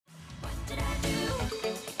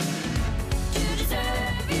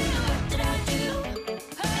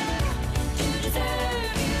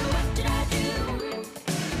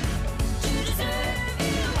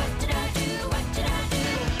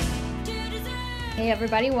Hey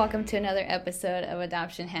everybody, welcome to another episode of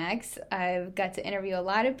Adoption Hacks. I've got to interview a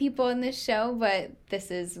lot of people in this show, but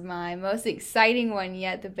this is my most exciting one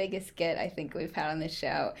yet, the biggest get I think we've had on this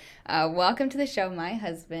show. Welcome to the show, my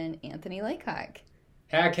husband, Anthony Lecocq.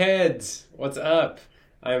 Hackheads, what's up?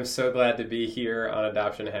 I am so glad to be here on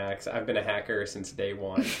Adoption Hacks. I've been a hacker since day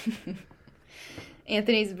one.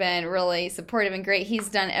 Anthony's been really supportive and great. He's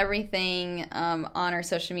done everything on our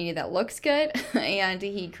social media that looks good, and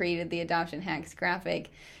he created the Adoption Hacks graphic.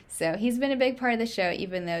 So he's been a big part of the show,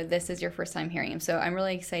 even though this is your first time hearing him. So I'm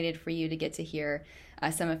really excited for you to get to hear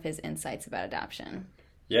some of his insights about adoption.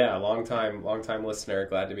 Yeah, long time listener.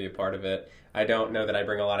 Glad to be a part of it. I don't know that I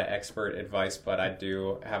bring a lot of expert advice, but I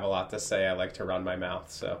do have a lot to say. I like to run my mouth.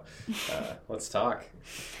 So let's talk.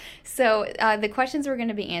 So the questions we're going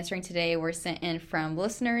to be answering today were sent in from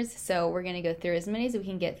listeners. So we're going to go through as many as we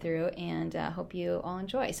can get through, and hope you all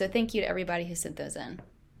enjoy. So thank you to everybody who sent those in.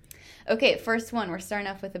 Okay, first one. We're starting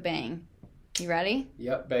off with a bang. You ready?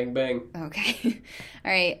 Yep, bang, bang. Okay.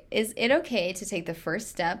 All right. Is it okay to take the first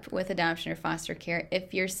step with adoption or foster care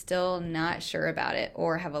if you're still not sure about it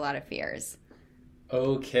or have a lot of fears?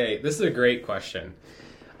 Okay, this is a great question.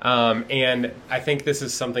 And I think this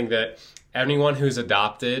is something that anyone who's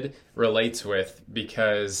adopted relates with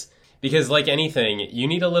because like anything, you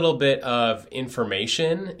need a little bit of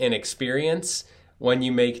information and experience when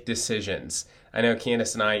you make decisions. I know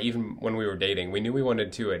Candace and I, even when we were dating, we knew we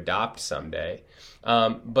wanted to adopt someday.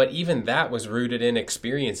 But even that was rooted in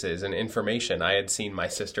experiences and information. I had seen my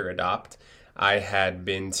sister adopt. I had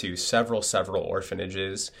been to several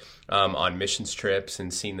orphanages on missions trips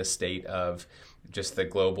and seen the state of just the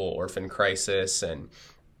global orphan crisis. And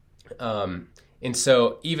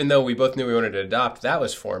so even though we both knew we wanted to adopt, that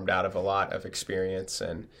was formed out of a lot of experience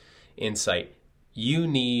and insight. You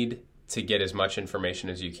need to get as much information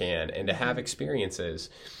as you can and to have experiences.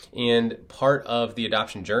 And part of the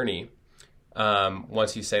adoption journey,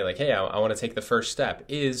 once you say like, hey, I want to take the first step,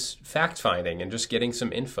 is fact-finding and just getting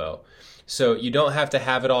some info. So you don't have to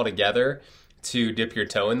have it all together to dip your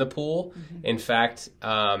toe in the pool. Mm-hmm. In fact,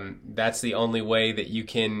 that's the only way that you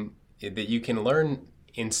can learn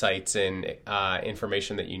insights and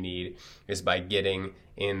information that you need is by getting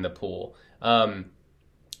in the pool.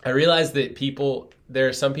 I realize that there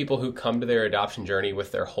are some people who come to their adoption journey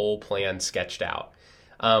with their whole plan sketched out.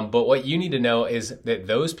 But what you need to know is that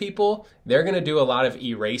those people, they're going to do a lot of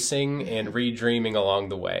erasing and redreaming along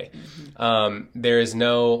the way. Mm-hmm. There is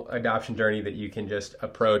no adoption journey that you can just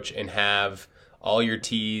approach and have all your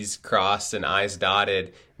T's crossed and I's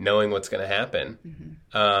dotted, knowing what's going to happen.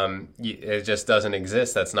 Mm-hmm. It just doesn't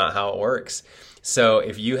exist. That's not how it works. So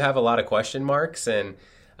if you have a lot of question marks and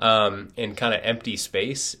kind of empty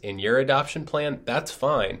space in your adoption plan, that's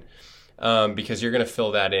fine, because you're going to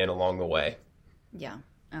fill that in along the way. Yeah,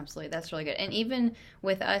 absolutely. That's really good. And even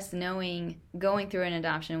with us going through an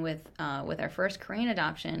adoption with our first Korean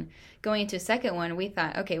adoption, going into a second one, we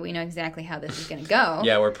thought, okay, we know exactly how this is going to go.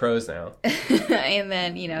 Yeah, we're pros now. And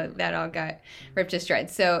then, that all got ripped to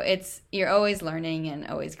shreds. So you're always learning and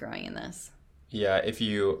always growing in this. Yeah, if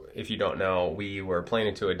you don't know, we were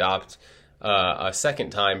planning to adopt a second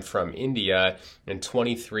time from India, and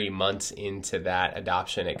 23 months into that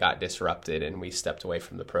adoption, it got disrupted and we stepped away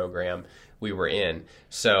from the program we were in.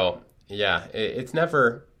 So yeah, it's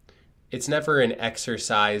never an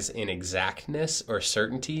exercise in exactness or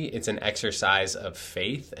certainty. It's an exercise of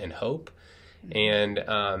faith and hope. And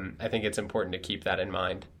I think it's important to keep that in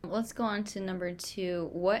mind. Let's go on to number 2.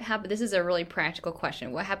 What happened? This is a really practical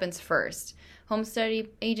question. What happens first? Home study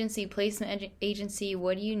agency, placement agency,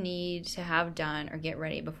 what do you need to have done or get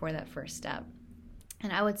ready before that first step?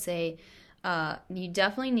 And I would say you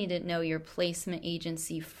definitely need to know your placement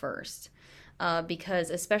agency first.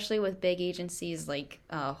 Because especially with big agencies like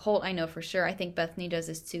Holt, I know for sure, I think Bethany does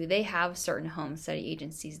this too, they have certain home study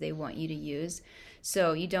agencies they want you to use.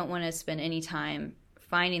 So you don't want to spend any time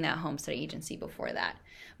finding that home study agency before that.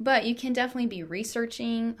 But you can definitely be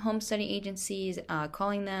researching home study agencies,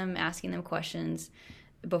 calling them, asking them questions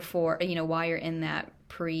before, while you're in that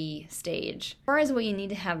pre-stage. As far as what you need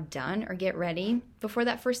to have done or get ready before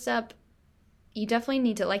that first step, you definitely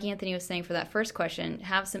need to, like Anthony was saying for that first question,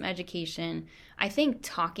 have some education. I think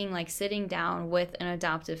talking, like sitting down with an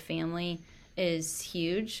adoptive family is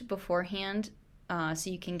huge beforehand, so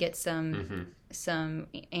you can get some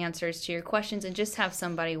answers to your questions and just have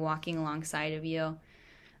somebody walking alongside of you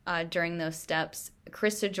during those steps.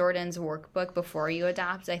 Krista Jordan's workbook before you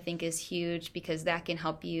adopt, I think, is huge because that can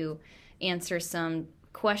help you answer some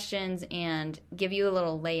questions and give you a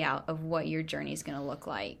little layout of what your journey is going to look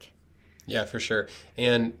like. Yeah, for sure.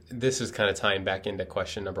 And this is kind of tying back into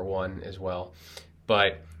question number 1 as well.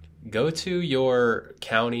 But go to your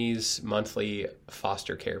county's monthly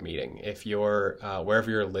foster care meeting. If you're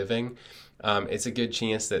wherever you're living, it's a good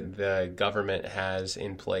chance that the government has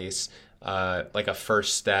in place like a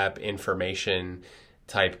first step information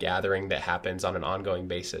type gathering that happens on an ongoing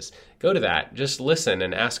basis. Go to that. Just listen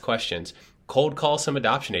and ask questions. Cold call some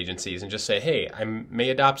adoption agencies and just say, hey, I may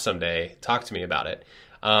adopt someday. Talk to me about it.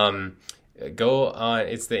 Go on,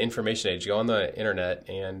 it's the information age. Go on the internet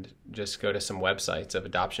and just go to some websites of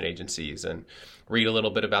adoption agencies and read a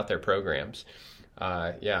little bit about their programs.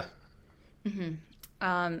 Yeah.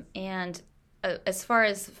 And as far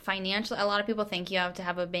as financial, a lot of people think you have to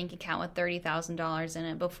have a bank account with $30,000 in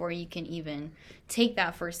it before you can even take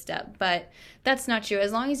that first step. But that's not true.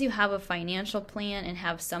 As long as you have a financial plan and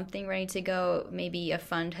have something ready to go, maybe a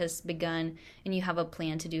fund has begun and you have a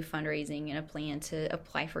plan to do fundraising and a plan to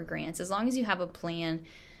apply for grants. As long as you have a plan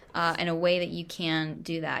and a way that you can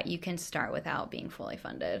do that, you can start without being fully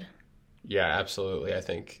funded. Yeah, absolutely. I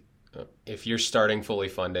think if you're starting fully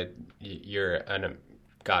funded, you're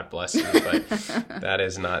God bless you, but that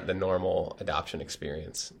is not the normal adoption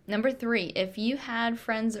experience. Number 3, if you had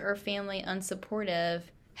friends or family unsupportive,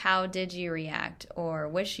 how did you react or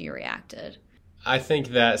wish you reacted? I think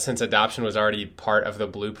that since adoption was already part of the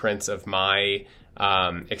blueprints of my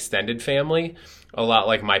extended family, a lot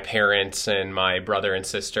like my parents and my brother and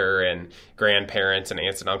sister and grandparents and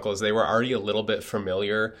aunts and uncles, they were already a little bit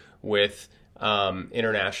familiar with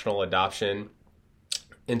international adoption.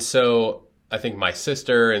 And so I think my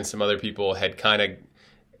sister and some other people had kind of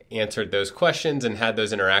answered those questions and had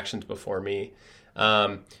those interactions before me.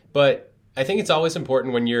 But I think it's always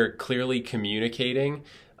important when you're clearly communicating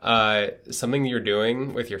something that you're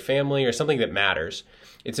doing with your family or something that matters.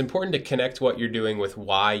 It's important to connect what you're doing with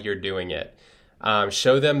why you're doing it.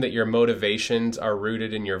 Show them that your motivations are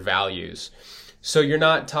rooted in your values. So you're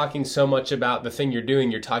not talking so much about the thing you're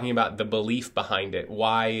doing, you're talking about the belief behind it,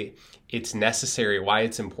 why it's necessary, why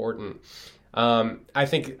it's important. I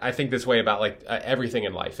think this way about like everything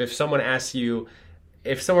in life. If someone were to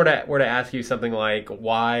ask you something like,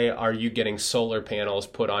 why are you getting solar panels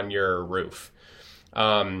put on your roof?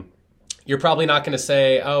 You're probably not going to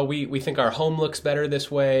say, oh, we think our home looks better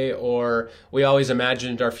this way, or we always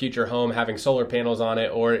imagined our future home having solar panels on it,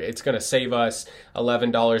 or it's going to save us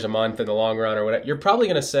 $11 a month in the long run, or whatever. You're probably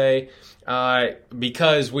going to say,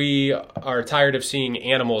 because we are tired of seeing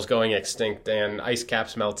animals going extinct and ice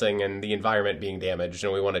caps melting and the environment being damaged,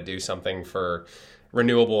 and we want to do something for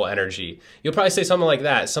renewable energy. You'll probably say something like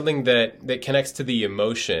that, something that connects to the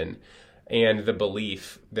emotion and the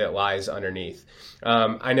belief that lies underneath.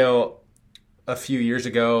 I know a few years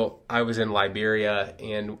ago, I was in Liberia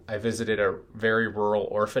and I visited a very rural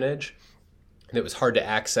orphanage that was hard to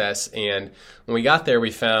access. And when we got there,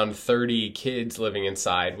 we found 30 kids living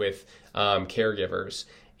inside with caregivers.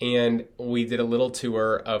 And we did a little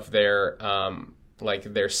tour of their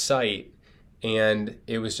site, and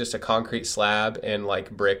it was just a concrete slab and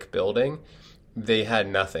like brick building. They had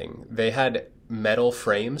nothing. They had metal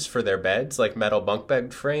frames for their beds, like metal bunk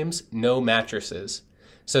bed frames, no mattresses.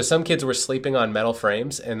 So some kids were sleeping on metal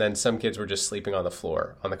frames, and then some kids were just sleeping on the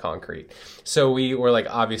floor, on the concrete. So we were like,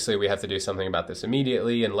 obviously we have to do something about this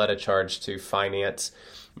immediately, and led a charge to finance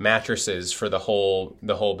mattresses for the whole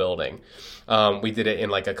building. We did it in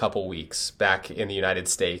like a couple weeks back in the United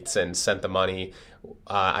States and sent the money.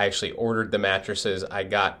 I actually ordered the mattresses. I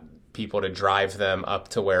got people to drive them up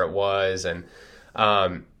to where it was, and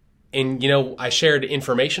I shared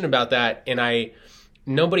information about that, and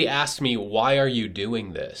nobody asked me, why are you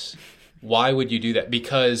doing this? Why would you do that?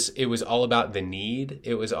 Because it was all about the need.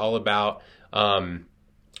 It was all about, our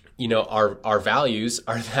values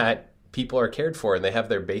are that people are cared for and they have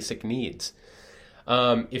their basic needs.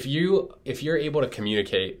 If you're able to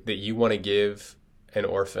communicate that you want to give an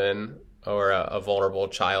orphan or a vulnerable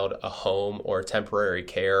child a home or temporary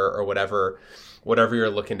care or whatever you're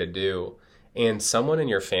looking to do, and someone in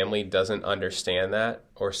your family doesn't understand that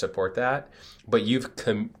or support that, but you've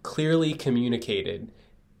clearly communicated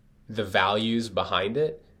the values behind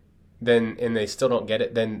it, and they still don't get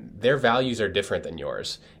it, then their values are different than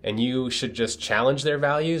yours. And you should just challenge their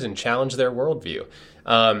values and challenge their worldview.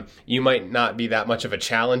 You might not be that much of a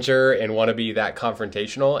challenger and want to be that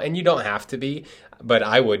confrontational, and you don't have to be, but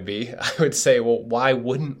I would be. I would say, well, why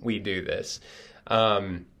wouldn't we do this?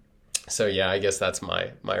 So yeah, I guess that's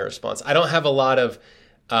my response. I don't have a lot of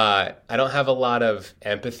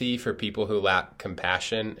empathy for people who lack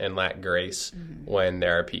compassion and lack grace when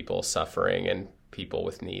there are people suffering and people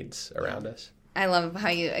with needs around us. I love how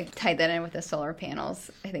you tied that in with the solar panels.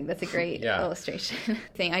 I think that's a great illustration.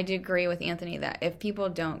 I do agree with Anthony that if people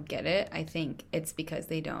don't get it, I think it's because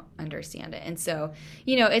they don't understand it. And so,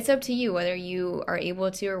 it's up to you whether you are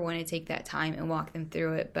able to or want to take that time and walk them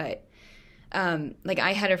through it. But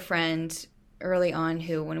I had a friend early on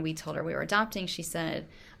who, when we told her we were adopting, she said,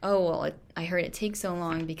 oh, well, I heard it takes so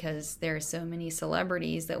long because there are so many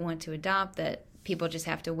celebrities that want to adopt that people just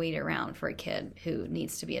have to wait around for a kid who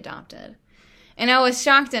needs to be adopted. And I was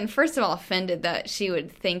shocked and, first of all, offended that she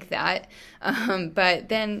would think that. But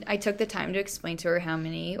then I took the time to explain to her how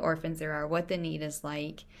many orphans there are, what the need is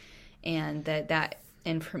like, and that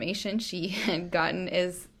information she had gotten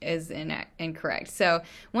is incorrect. So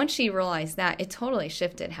once she realized that, it totally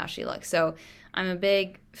shifted how she looked. So I'm a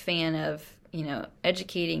big fan of,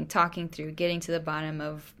 educating, talking through, getting to the bottom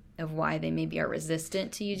of why they maybe are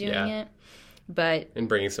resistant to you doing it. And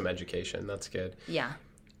bringing some education. That's good. Yeah.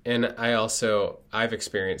 And I've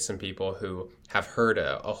experienced some people who have heard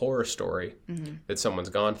a horror story that someone's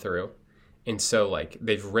gone through. And so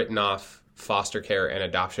they've written off foster care and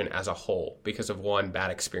adoption as a whole because of one bad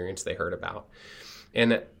experience they heard about.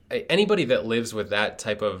 And anybody that lives with that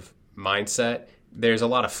type of mindset, there's a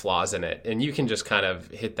lot of flaws in it. And you can just kind of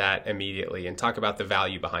hit that immediately and talk about the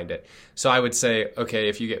value behind it. So I would say, okay,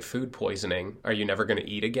 if you get food poisoning, are you never going to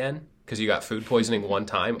eat again because you got food poisoning one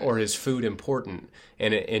time? Or is food important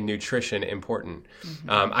and nutrition important?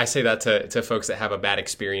 I say that to folks that have a bad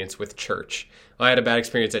experience with church. Well, I had a bad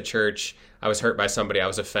experience at church. I was hurt by somebody. I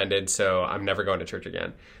was offended, so I'm never going to church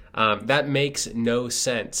again. That makes no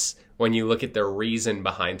sense when you look at the reason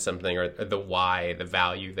behind something or the why, the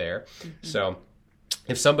value there. So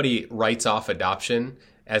if somebody writes off adoption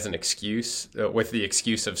as an excuse, with the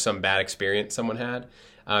excuse of some bad experience someone had,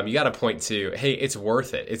 you got to point to, hey, it's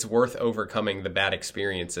worth it. It's worth overcoming the bad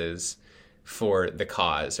experiences for the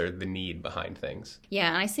cause or the need behind things. Yeah,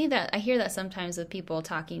 and I hear that sometimes with people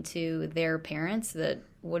talking to their parents that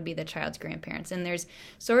would be the child's grandparents, and there's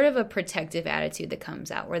sort of a protective attitude that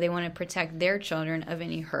comes out where they want to protect their children of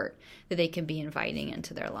any hurt that they could be inviting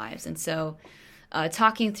into their lives. And so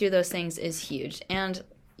talking through those things is huge. And,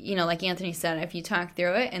 like Anthony said, if you talk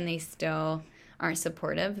through it and they still aren't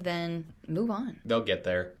supportive, then move on. They'll get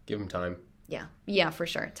there. Give them time. Yeah, for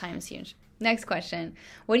sure. Time is huge. Next question.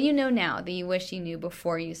 What do you know now that you wish you knew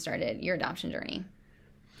before you started your adoption journey?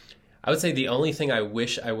 I would say the only thing I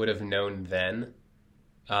wish I would have known then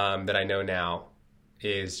that I know now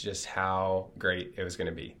is just how great it was going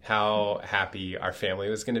to be, how happy our family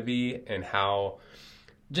was going to be, and how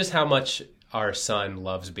much our son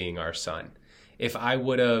loves being our son. If I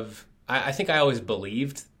would have, I think I always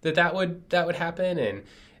believed that would happen,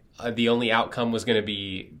 and the only outcome was going to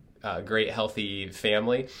be a great, healthy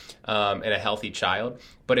family and a healthy child.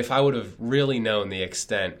 But if I would have really known the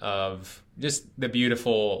extent of just the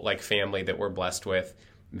beautiful family that we're blessed with,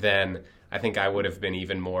 then I think I would have been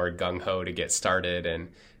even more gung-ho to get started and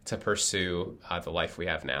to pursue the life we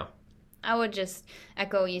have now. I would just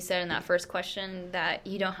echo what you said in that first question, that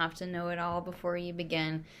you don't have to know it all before you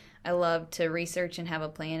begin. I love to research and have a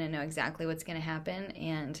plan and know exactly what's going to happen.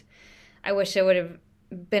 And I wish I would have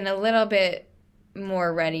been a little bit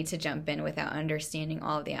more ready to jump in without understanding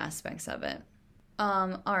all of the aspects of it.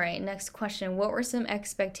 All right, next question. What were some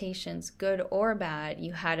expectations, good or bad,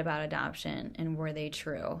 you had about adoption, and were they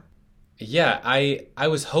true? Yeah, I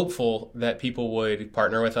was hopeful that people would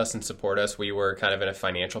partner with us and support us. We were kind of in a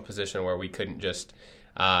financial position where we couldn't just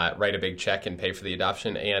write a big check and pay for the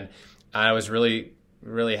adoption. And I was really,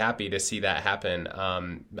 really happy to see that happen.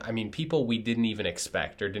 People we didn't even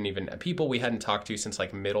expect, or people we hadn't talked to since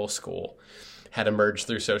middle school had emerged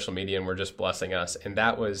through social media and were just blessing us. And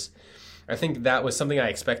I think that was something I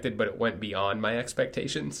expected, but it went beyond my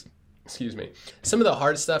expectations. Excuse me. Some of the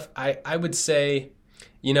hard stuff, I would say,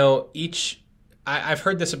 I've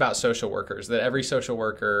heard this about social workers, that every social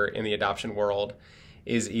worker in the adoption world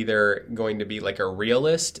is either going to be a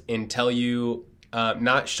realist and tell you,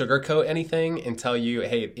 not sugarcoat anything, and tell you,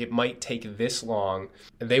 hey, it might take this long.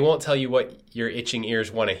 They won't tell you what your itching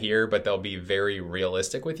ears want to hear, but they'll be very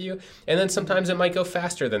realistic with you. And then sometimes it might go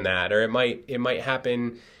faster than that, or it might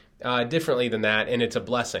happen differently than that, and it's a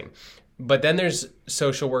blessing. But then there's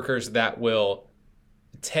social workers that will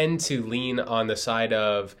tend to lean on the side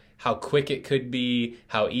of how quick it could be,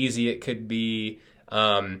 how easy it could be.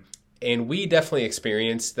 And we definitely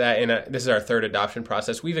experienced that. And this is our third adoption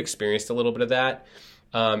process. We've experienced a little bit of that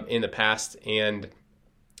in the past. And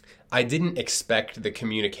I didn't expect the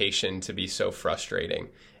communication to be so frustrating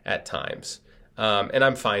at times. And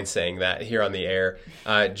I'm fine saying that here on the air.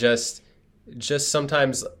 Just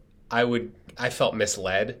sometimes I would I felt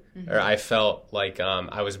misled, or I felt like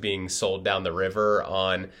I was being sold down the river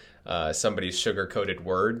on somebody's sugar-coated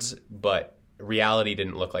words, but reality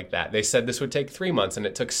didn't look like that. They said this would take 3 months and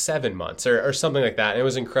it took 7 months or something like that. And it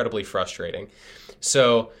was incredibly frustrating.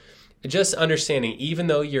 So just understanding, even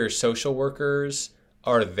though your social workers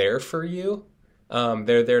are there for you,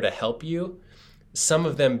 they're there to help you. Some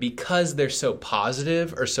of them, because they're so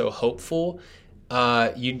positive or so hopeful,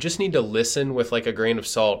 you just need to listen with like a grain of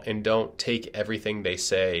salt and don't take everything they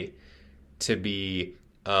say to be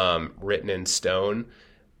written in stone.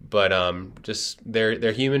 But just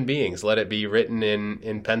they're human beings. Let it be written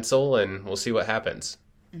in pencil, and we'll see what happens.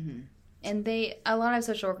 Mm-hmm. And a lot of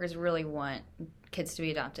social workers really want kids to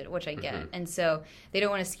be adopted, which I get. And so they don't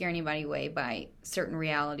want to scare anybody away by certain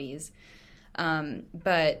realities.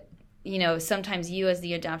 But, sometimes you as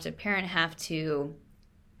the adopted parent have to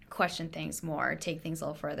question things more, take things a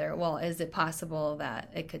little further. Well, is it possible that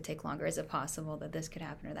it could take longer? Is it possible that this could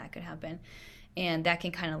happen or that could happen? And that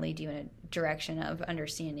can kind of lead you in a direction of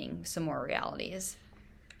understanding some more realities.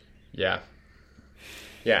 Yeah.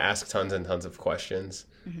 Yeah, ask tons and tons of questions.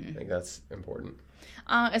 I think that's important.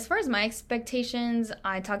 As far as my expectations,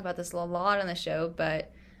 I talk about this a lot on the show,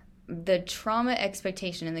 but the trauma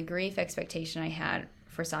expectation and the grief expectation I had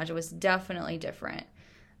for Saja was definitely different.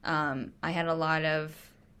 I had a lot of,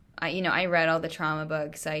 I read all the trauma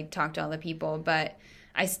books, I talked to all the people, but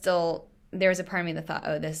there was a part of me that thought,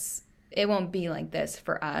 it won't be like this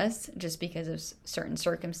for us just because of certain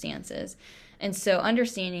circumstances. And so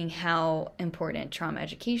understanding how important trauma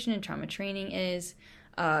education and trauma training is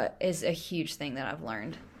a huge thing that I've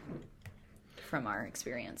learned from our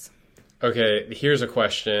experience. Okay, here's a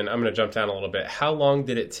question. I'm going to jump down a little bit. How long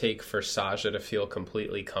did it take for Saja to feel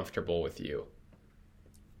completely comfortable with you?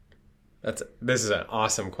 This is an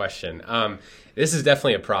awesome question. This is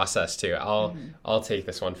definitely a process too. I'll take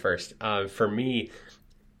this one first. For me,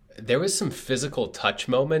 there was some physical touch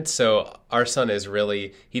moments. So our son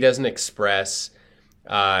he doesn't express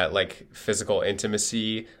like physical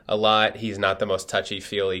intimacy a lot. He's not the most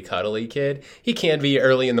touchy-feely, cuddly kid. He can be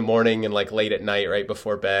early in the morning and like late at night, right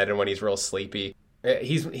before bed, and when he's real sleepy.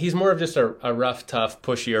 He's more of just a rough, tough,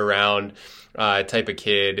 push you around type of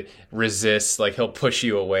kid. Resists, like he'll push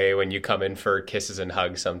you away when you come in for kisses and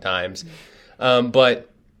hugs sometimes.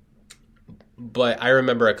 But I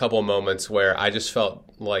remember a couple moments where I just felt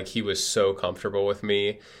like he was so comfortable with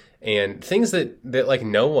me, and things that like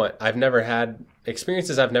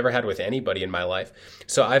experiences I've never had with anybody in my life.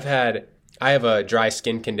 So I have a dry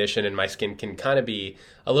skin condition, and my skin can kind of be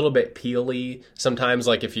a little bit peely sometimes,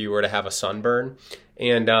 like if you were to have a sunburn.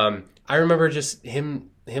 And I remember just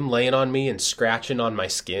him laying on me and scratching on my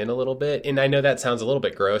skin a little bit. And I know that sounds a little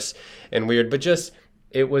bit gross and weird, but just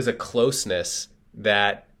it was a closeness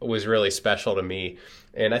that was really special to me.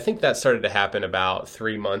 And I think that started to happen about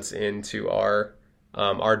 3 months into our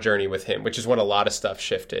journey with him, which is when a lot of stuff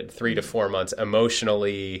shifted. 3 to 4 months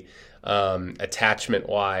emotionally, attachment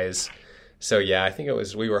wise. So yeah, I think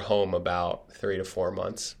we were home about 3 to 4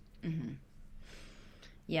 months. Mm-hmm.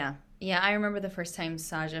 Yeah. I remember the first time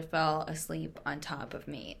Saja fell asleep on top of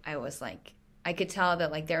me. I was like, I could tell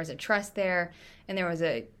that like there was a trust there, and there was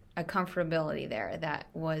a comfortability there that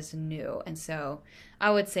was new. And so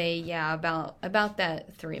I would say, yeah, about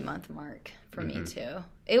that 3-month mark for me too.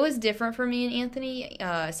 It was different for me and Anthony.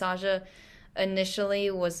 Saja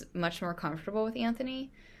initially was much more comfortable with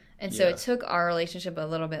Anthony. And so it took our relationship a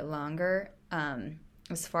little bit longer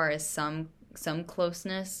as far as some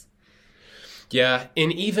closeness. Yeah,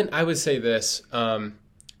 and even, I would say this,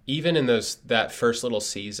 even in that first little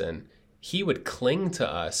season, he would cling to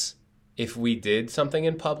us if we did something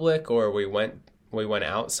in public or we went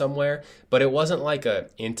out somewhere, but it wasn't like a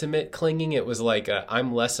intimate clinging. It was like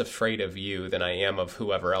I'm less afraid of you than I am of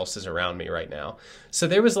whoever else is around me right now. So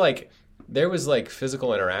there was like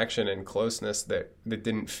physical interaction and closeness that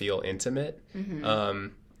didn't feel intimate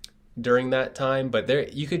during that time,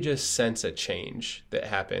 but you could just sense a change that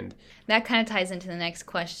happened. That kind of ties into the next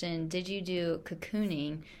question. Did you do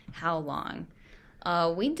cocooning? How long?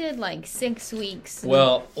 We did like 6 weeks.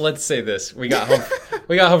 Well, let's say this. We got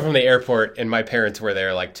home from the airport, and my parents were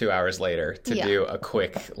there like 2 hours later to do a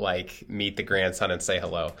quick like meet the grandson and say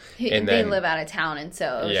hello. And they live out of town, and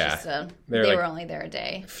so it was they were only there a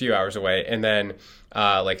day. A few hours away. And then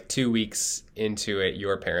like 2 weeks into it,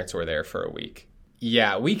 your parents were there for a week.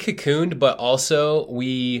 Yeah, we cocooned, but also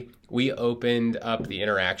we opened up the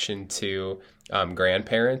interaction to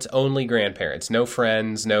grandparents, only grandparents, no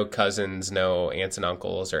friends, no cousins, no aunts and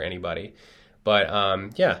uncles or anybody.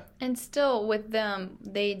 But yeah. And still with them,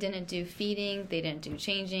 they didn't do feeding, they didn't do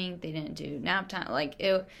changing, they didn't do nap time.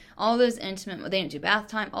 All those intimate, they didn't do bath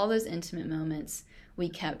time, all those intimate moments we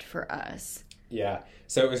kept for us. Yeah.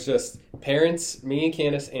 So it was just parents, me and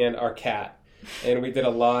Candace, and our cat. And we did a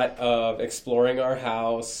lot of exploring our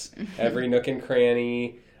house, every nook and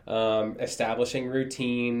cranny, establishing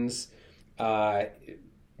routines,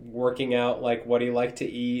 working out like what he liked to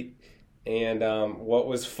eat and what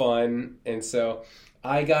was fun. And so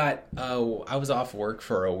I was off work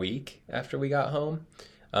for a week after we got home,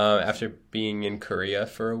 after being in Korea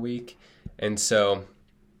for a week. And so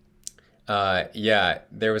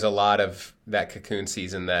there was a lot of that cocoon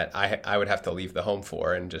season that I would have to leave the home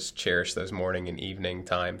for and just cherish those morning and evening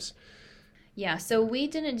times. Yeah, so we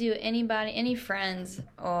didn't do any friends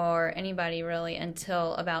or anybody really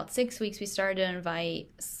until about 6 weeks. We started to invite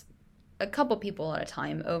a couple people at a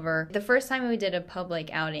time over. The first time we did a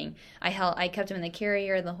public outing, I kept him in the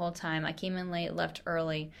carrier the whole time. I came in late, left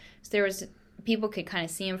early. So people could kind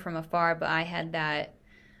of see him from afar, but I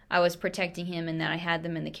was protecting him and that I had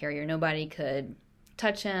them in the carrier. Nobody could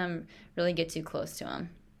touch him, really get too close to him,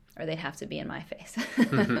 or they'd have to be in my face.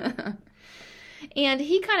 And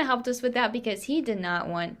he kind of helped us with that because he did not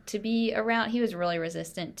want to be around. He was really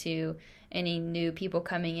resistant to any new people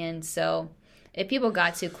coming in. So if people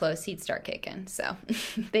got too close, he'd start kicking. So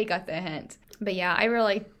they got the hint. But yeah, I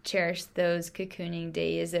really cherished those cocooning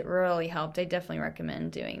days. It really helped. I definitely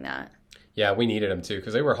recommend doing that. Yeah, we needed him too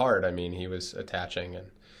because they were hard. I mean, he was attaching and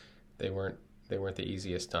they weren't the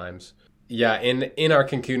easiest times. Yeah, in our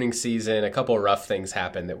cocooning season, a couple of rough things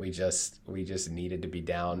happened that we just needed to be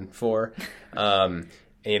down for.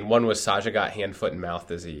 And one was Saja got hand, foot, and mouth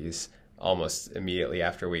disease almost immediately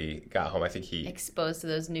after we got home. I think he exposed to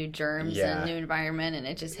those new germs and new environment, and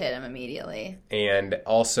it just hit him immediately. And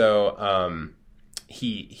also,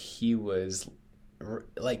 he was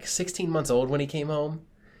like 16 months old when he came home,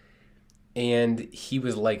 and he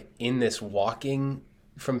was like in this walking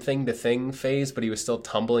from thing to thing phase, but he was still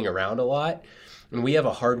tumbling around a lot. And we have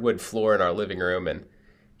a hardwood floor in our living room, and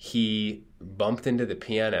he bumped into the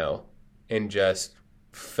piano and just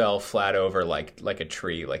fell flat over like a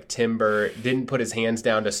tree, like timber, didn't put his hands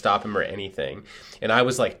down to stop him or anything. And I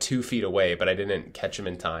was like 2 feet away, but I didn't catch him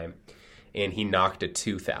in time. And he knocked a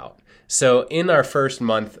tooth out. So in our first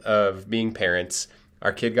month of being parents,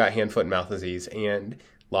 our kid got hand, foot, and mouth disease and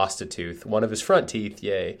lost a tooth, one of his front teeth.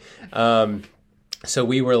 Yay. So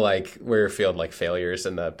we were feeling like failures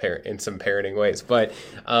in some parenting ways, but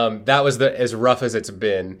that was as rough as it's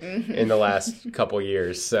been in the last couple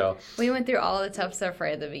years. So we went through all the tough stuff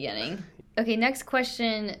right at the beginning. Okay, next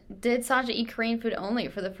question. Did Saja eat Korean food only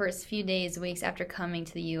for the first few days, weeks after coming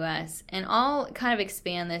to the U.S.? And I'll kind of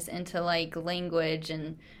expand this into like language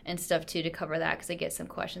and stuff too to cover that because I get some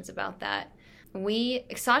questions about that.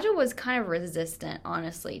 Saja was kind of resistant,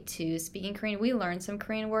 honestly, to speaking Korean. We learned some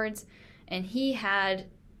Korean words. And he had,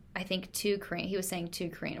 I think, he was saying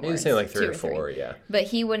 2 Korean words. He was saying like 3 or 4, yeah. But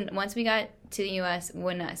he wouldn't, once we got to the U.S.,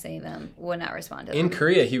 would not say them, would not respond to them. In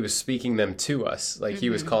Korea, he was speaking them to us. Like, he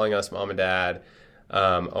was calling us mom and dad,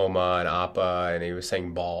 Oma and Appa, and he was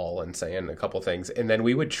saying ball and saying a couple things. And then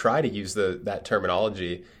we would try to use that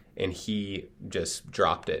terminology, and he just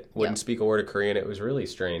dropped it. Wouldn't speak a word of Korean. It was really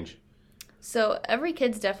strange. So every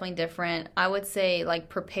kid's definitely different. I would say, like,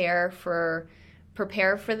 prepare for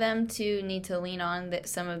them to need to lean on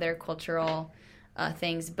some of their cultural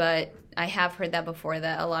things, but I have heard that before,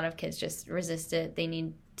 that a lot of kids just resist it. They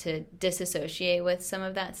need to disassociate with some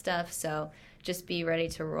of that stuff, so just be ready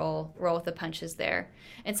to roll with the punches there.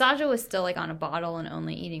 And Saja was still like on a bottle and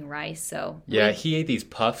only eating rice, so he ate these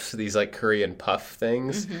puffs, these like Korean puff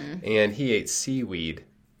things, and he ate seaweed.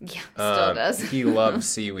 Yeah, still does. He loves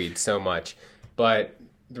seaweed so much, but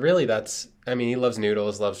really he loves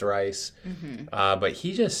noodles, loves rice, but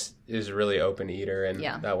he just is a really open eater, and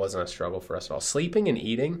that wasn't a struggle for us at all. Sleeping and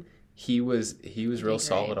eating, he was real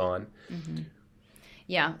solid on.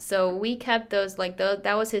 Yeah, so we kept those,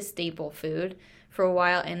 that was his staple food for a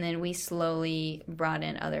while, and then we slowly brought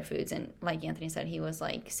in other foods, and like Anthony said, he was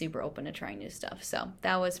like super open to trying new stuff, so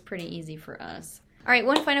that was pretty easy for us. All right,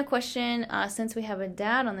 one final question. Since we have a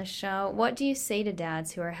dad on the show, what do you say to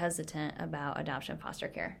dads who are hesitant about adoption and foster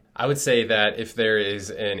care? I would say that if there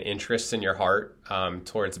is an interest in your heart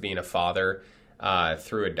towards being a father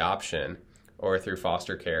through adoption or through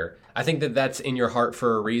foster care, I think that that's in your heart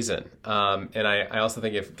for a reason. And I also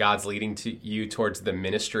think if God's leading you towards the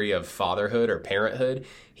ministry of fatherhood or parenthood,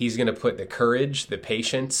 he's going to put the courage, the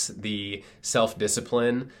patience, the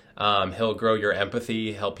self-discipline, He'll grow your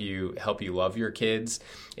empathy, help you love your kids,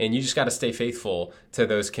 and you just got to stay faithful to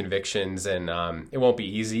those convictions. And it won't be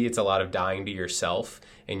easy. It's a lot of dying to yourself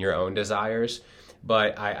and your own desires.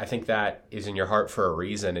 But I think that is in your heart for a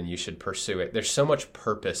reason, and you should pursue it. There's so much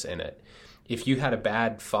purpose in it. If you had a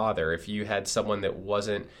bad father, if you had someone that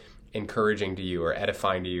wasn't encouraging to you or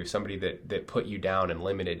edifying to you, somebody that put you down and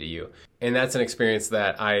limited to you, and that's an experience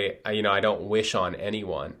that I don't wish on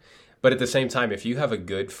anyone. But at the same time, if you have a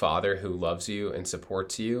good father who loves you and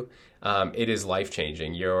supports you, it is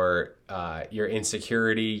life-changing. Your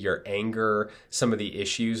insecurity, your anger, some of the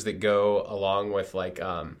issues that go along with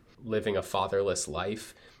living a fatherless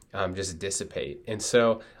life just dissipate. And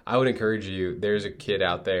so I would encourage you, there's a kid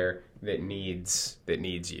out there that needs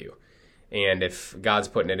you. And if God's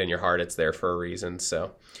putting it in your heart, it's there for a reason.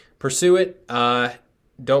 So pursue it.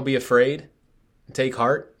 Don't be afraid. Take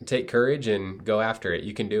heart, take courage, and go after it.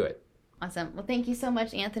 You can do it. Awesome. Well, thank you so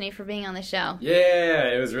much, Anthony, for being on the show. Yeah,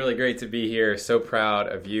 it was really great to be here. So proud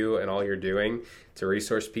of you and all you're doing to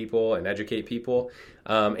resource people and educate people.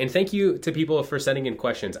 And thank you to people for sending in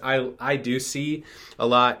questions. I do see a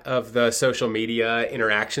lot of the social media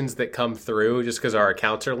interactions that come through just because our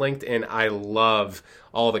accounts are linked, and I love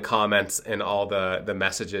all the comments and all the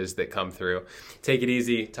messages that come through. Take it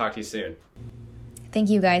easy. Talk to you soon.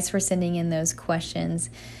 Thank you guys for sending in those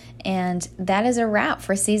questions. And that is a wrap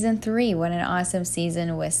for season 3. What an awesome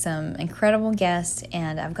season with some incredible guests.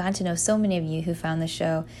 And I've gotten to know so many of you who found the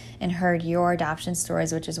show and heard your adoption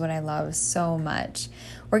stories, which is what I love so much.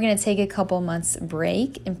 We're going to take a couple months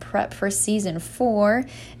break and prep for season 4.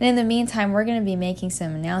 And in the meantime, we're going to be making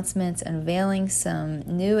some announcements, unveiling some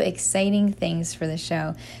new exciting things for the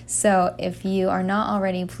show. So if you are not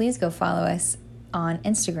already, please go follow us on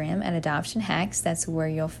Instagram at Adoption Hacks. That's where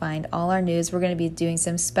you'll find all our news. We're going to be doing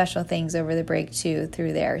some special things over the break too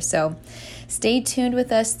through there. So stay tuned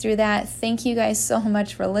with us through that. Thank you guys so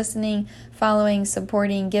much for listening, following,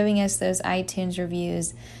 supporting, giving us those iTunes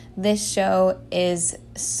reviews. This show is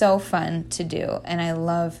so fun to do, and I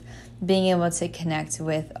love being able to connect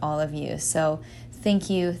with all of you. So thank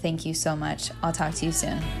you so much. I'll talk to you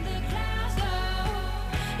soon.